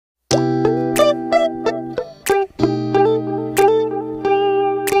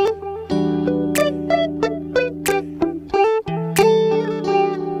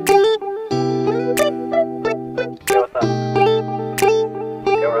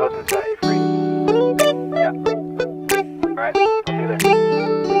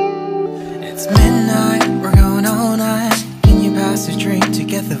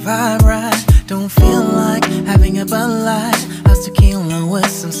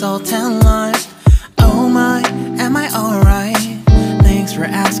salt and lime. Oh my, am I alright? Thanks for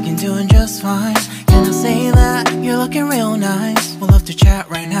asking, doing just fine. Can I say that you're looking real nice? We'll love to chat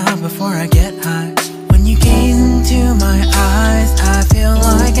right now before I get high. When you gaze into my eyes, I feel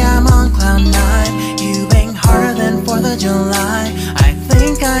like I'm on cloud nine. You bang harder than 4th of July. I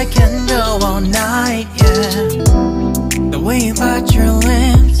think I can go all night, yeah. The way you bite your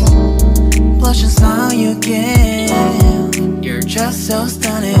lips, blush and smile you give, you're just so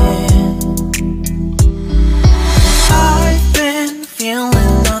stunning. I've been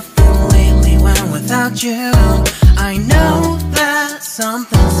feeling nothing lately when without you. I know that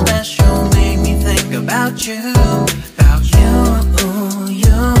something special made me think about you. About you,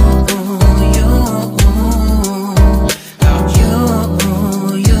 you, you. About you,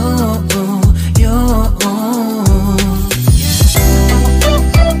 you, you.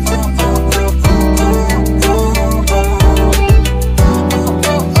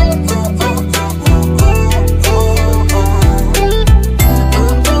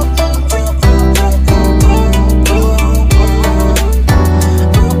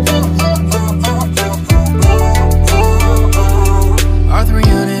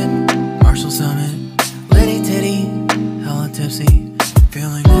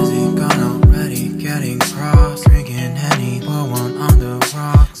 Feeling dizzy, gone already, getting cross, drinking Henny, pour one on the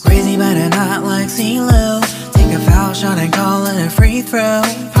rocks. Crazy but not like CeeLo. Take a foul shot and call it a free throw.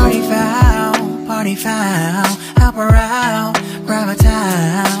 Party foul, help her out, grab a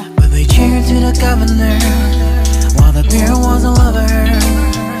towel. But they cheered to the governor, while the beer was a lover.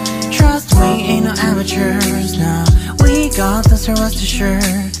 Trust me, ain't no amateurs, nah, we got this, so rest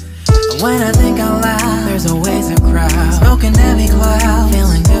assured. When I think out loud, there's always a crowd, smoking heavy cloud,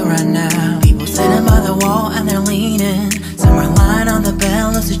 feeling good right now. People sitting by the wall and they're leaning, some are lying on the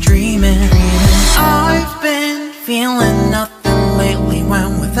bed, lucid dreaming. I've been feeling nothing lately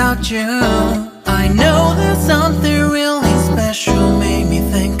when without you. I know that something really special made me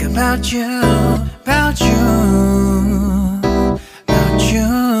think about you. About you, about you.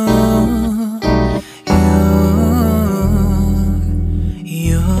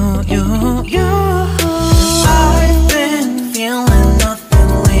 I've been feeling nothing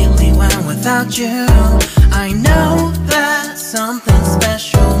lately when without you. I know that something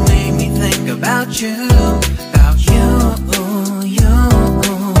special made me think about you. About you, you,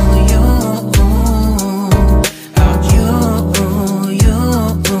 you. About you, you,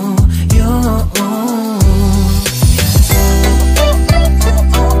 you.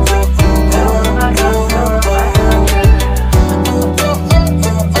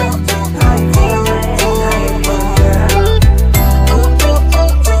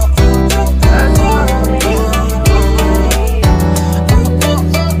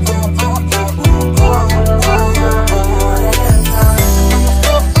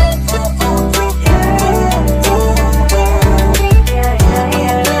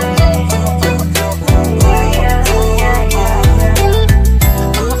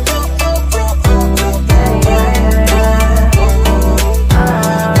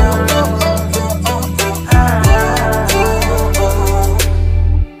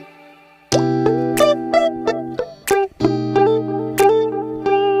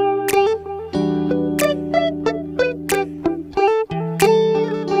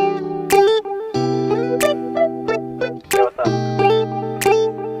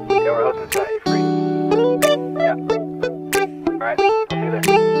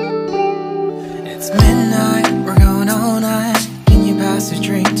 It's midnight, we're going all night. Can you pass a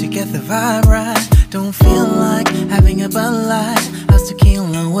drink to get the vibe right? Don't feel like having a Bud Light, a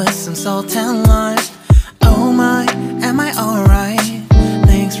tequila with some salt and lime. Oh my, am I alright?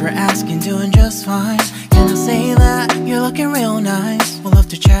 Thanks for asking, doing just fine. Can I say that you're looking real nice? We'll love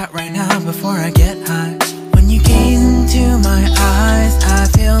to chat right now before I get high. When you gaze into my eyes, I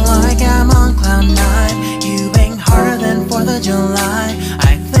feel like I'm on cloud nine. You bang harder than 4th of July.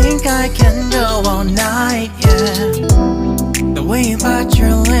 I think I can go all night, yeah. The way you bite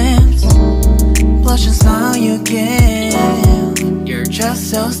your lips, blush and smile you give, you're just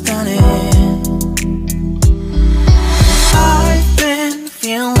so stunning. I've been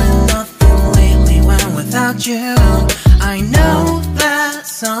feeling nothing lately when without you. I know that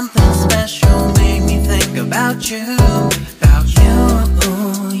something special made me think about you. About you,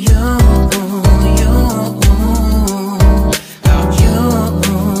 you, you. About you,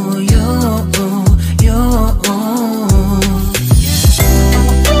 you, you.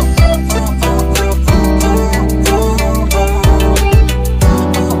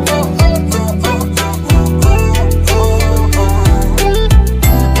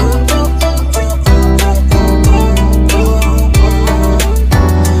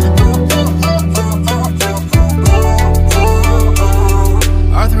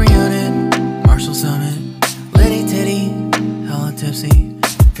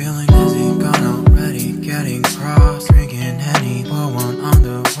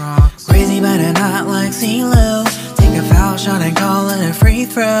 CeeLo. Take a foul shot and call it a free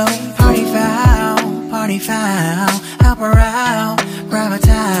throw. Party foul, help her out, grab a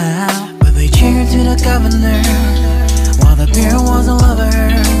towel. But they cheered to the governor while the beer wasn't lover.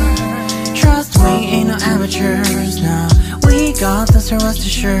 Trust we ain't no amateurs, nah. We got this, so rest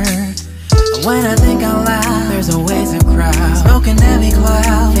assured. When I think out loud, there's always a crowd. Smoking heavy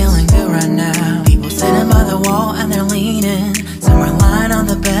cloud, feeling good right now. People sitting by the wall and they're leaning. Somewhere lying on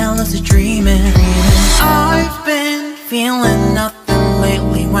the bed, lucid dreaming. I've been feeling nothing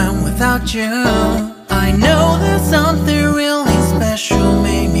lately when without you. I know that something really special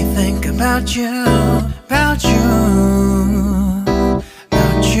made me think about you, about you,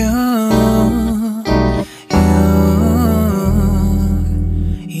 about you.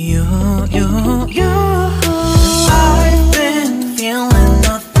 I've been feeling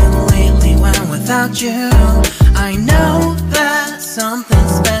nothing lately when without you. I know that something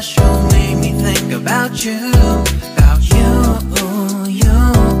special made me think about you, about you, you,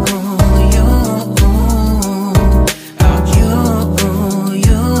 you, about you,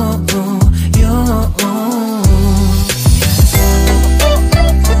 you, you.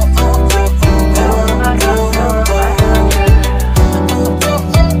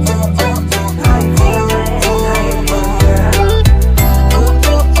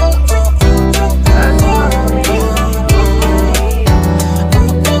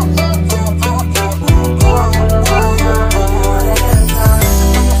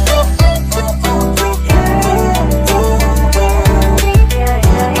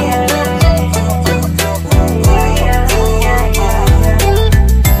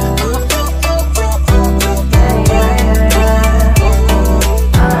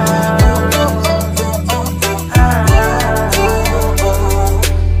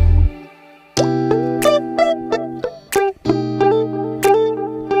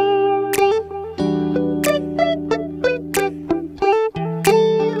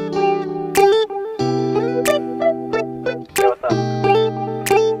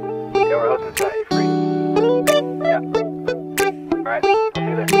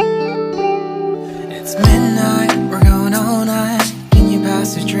 It's midnight, we're going all night. Can you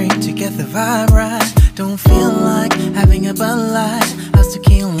pass a drink to get the vibe right? Don't feel like having a Bud Light. How's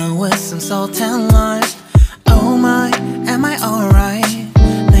tequila with some salt and lime? Oh my, am I alright?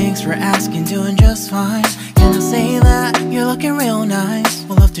 Thanks for asking, doing just fine. Can I say that you're looking real nice?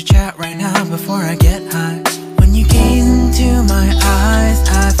 We'll love to chat right now before I get high. When you gaze into my eyes,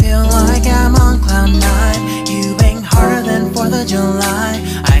 I feel like I'm on cloud nine. You bang harder than 4th of July.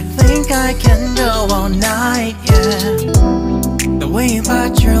 I think I can go all night, yeah. The way you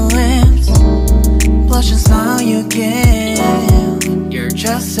bite your lips, blush and smile you give, you're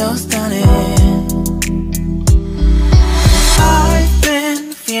just so stunning. I've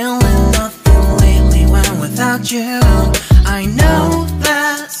been feeling nothing lately when without you. I know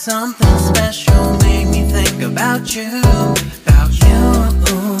that something special made me think about you, about you,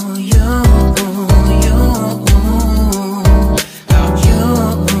 you, you.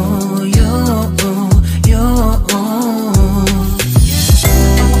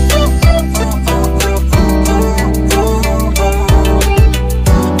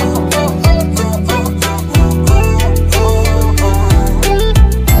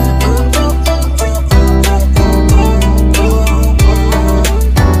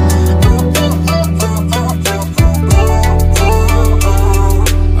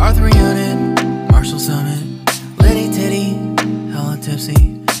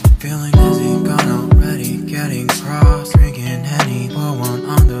 Feeling dizzy, gone already, getting cross, drinking Henny, pour one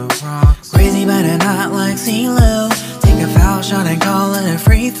on the rocks. Crazy but not like CeeLo. Take a foul shot and call it a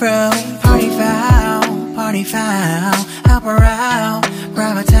free throw. Party foul, help her out,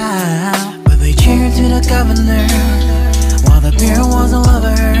 grab a towel. But they cheered to the governor while the beer wasn't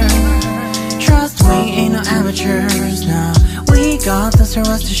lover. Trust we ain't no amateurs, nah. We got this, so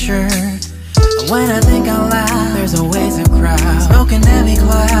rest assured. When I think out loud, there's always a crowd. Smoking heavy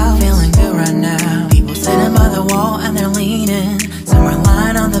cloud, feeling good right now. People sitting by the wall and they're leaning. Somewhere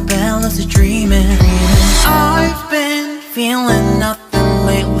lying on the bed, lucid dreaming. I've been feeling nothing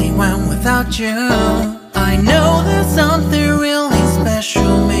lately when without you. I know that something really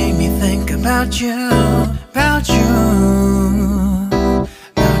special made me think about you, about you,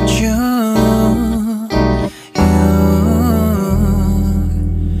 about you.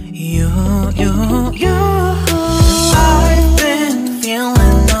 I've been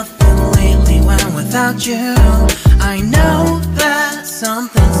feeling nothing lately when without you. I know that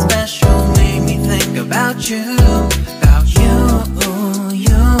something special made me think about you.